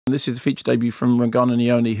This is the feature debut from Rangana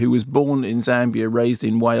Nyoni, who was born in Zambia, raised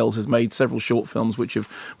in Wales, has made several short films which have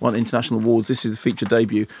won international awards. This is the feature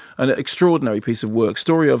debut. An extraordinary piece of work.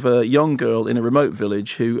 Story of a young girl in a remote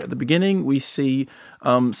village who, at the beginning, we see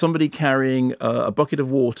somebody carrying a bucket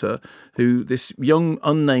of water, who this young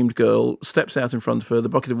unnamed girl steps out in front of her. The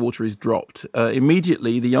bucket of water is dropped.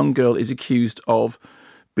 Immediately, the young girl is accused of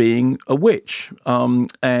being a witch. And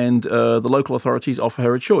the local authorities offer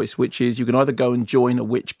her a choice, which is you can either go and join a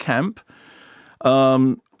witch camp,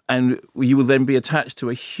 and you will then be attached to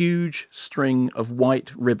a huge string of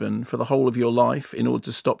white ribbon for the whole of your life in order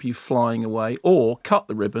to stop you flying away, or cut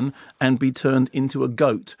the ribbon and be turned into a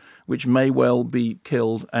goat, which may well be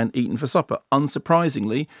killed and eaten for supper.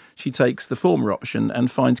 Unsurprisingly, she takes the former option and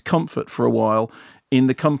finds comfort for a while in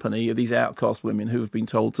the company of these outcast women who have been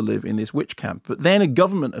told to live in this witch camp. But then a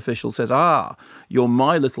government official says, you're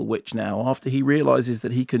my little witch now, after he realises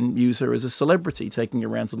that he can use her as a celebrity, taking her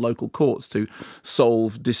around to local courts to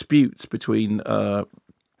solve disputes between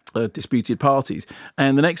disputed parties.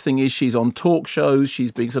 And the next thing is she's on talk shows.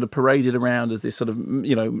 She's being sort of paraded around as this sort of,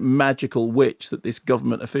 magical witch that this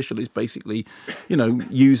government official is basically,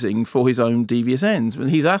 using for his own devious ends. And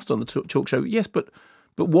he's asked on the talk show, yes, but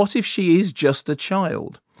what if she is just a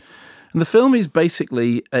child? And the film is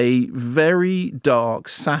basically a very dark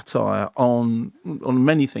satire on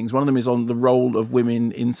many things. One of them is on the role of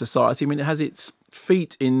women in society. I mean, it has its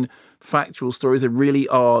feet in factual stories. There really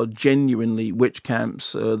are genuinely witch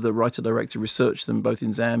camps. The writer-director researched them both in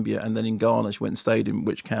Zambia and then in Ghana. She went and stayed in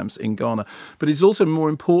witch camps in Ghana. But it's also, more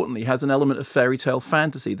importantly, has an element of fairy tale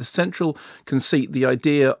fantasy. The central conceit, the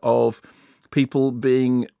idea of people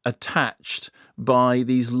being attached by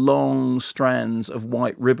these long strands of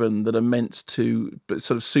white ribbon that are meant to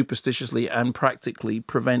sort of superstitiously and practically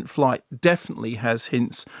prevent flight, definitely has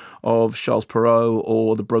hints of Charles Perrault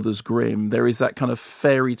or the Brothers Grimm. There is that kind of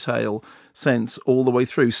fairy tale sense all the way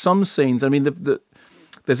through. Some scenes, I mean,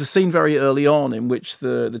 there's a scene very early on in which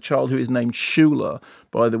the child who is named Shula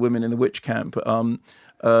by the women in the witch camp,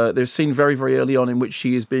 there's a scene very, very early on in which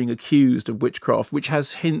she is being accused of witchcraft, which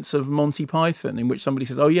has hints of Monty Python, in which somebody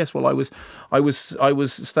says, "Oh yes, well I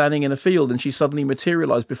was standing in a field and she suddenly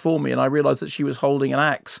materialized before me, and I realized that she was holding an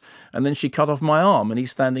axe, and then she cut off my arm, and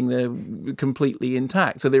he's standing there completely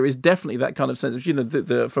intact." So there is definitely that kind of sense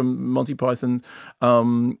of from Monty Python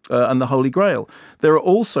and the Holy Grail. There are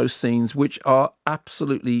also scenes which are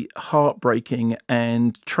absolutely heartbreaking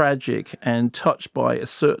and tragic and touched by a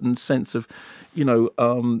certain sense of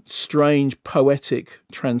strange poetic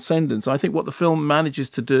transcendence. I think what the film manages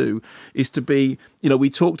to do is to be, we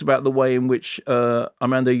talked about the way in which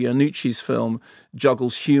Armando Iannucci's film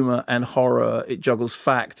juggles humour and horror, it juggles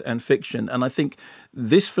fact and fiction, and I think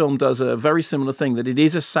this film does a very similar thing, that it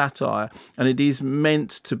is a satire and it is meant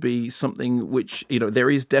to be something which, there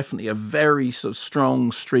is definitely a very sort of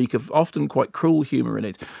strong streak of often quite cruel humour in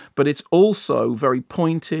it, but it's also very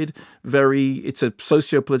pointed, it's a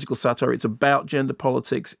socio-political satire, it's about gender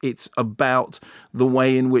politics, it's about the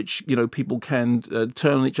way in which, people can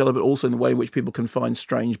turn on each other, but also in the way in which people can find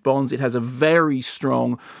strange bonds. It has a very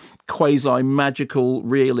strong quasi-magical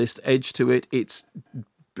realist edge to it.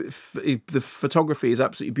 The photography is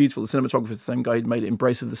absolutely beautiful. The cinematographer is the same guy who made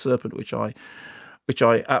Embrace of the Serpent, which I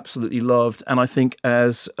absolutely loved. And I think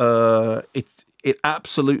as it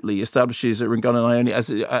absolutely establishes Rangana Nyoni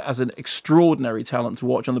as an extraordinary talent to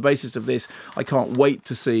watch. On the basis of this, I can't wait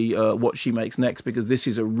to see what she makes next, because this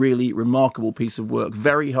is a really remarkable piece of work.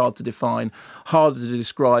 Very hard to define, harder to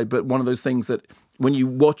describe, but one of those things that when you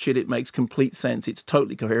watch it, it makes complete sense. It's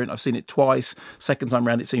totally coherent. I've seen it twice. Second time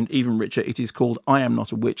round, it seemed even richer. It is called I Am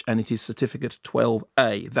Not a Witch, and it is Certificate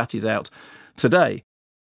 12A. That is out today.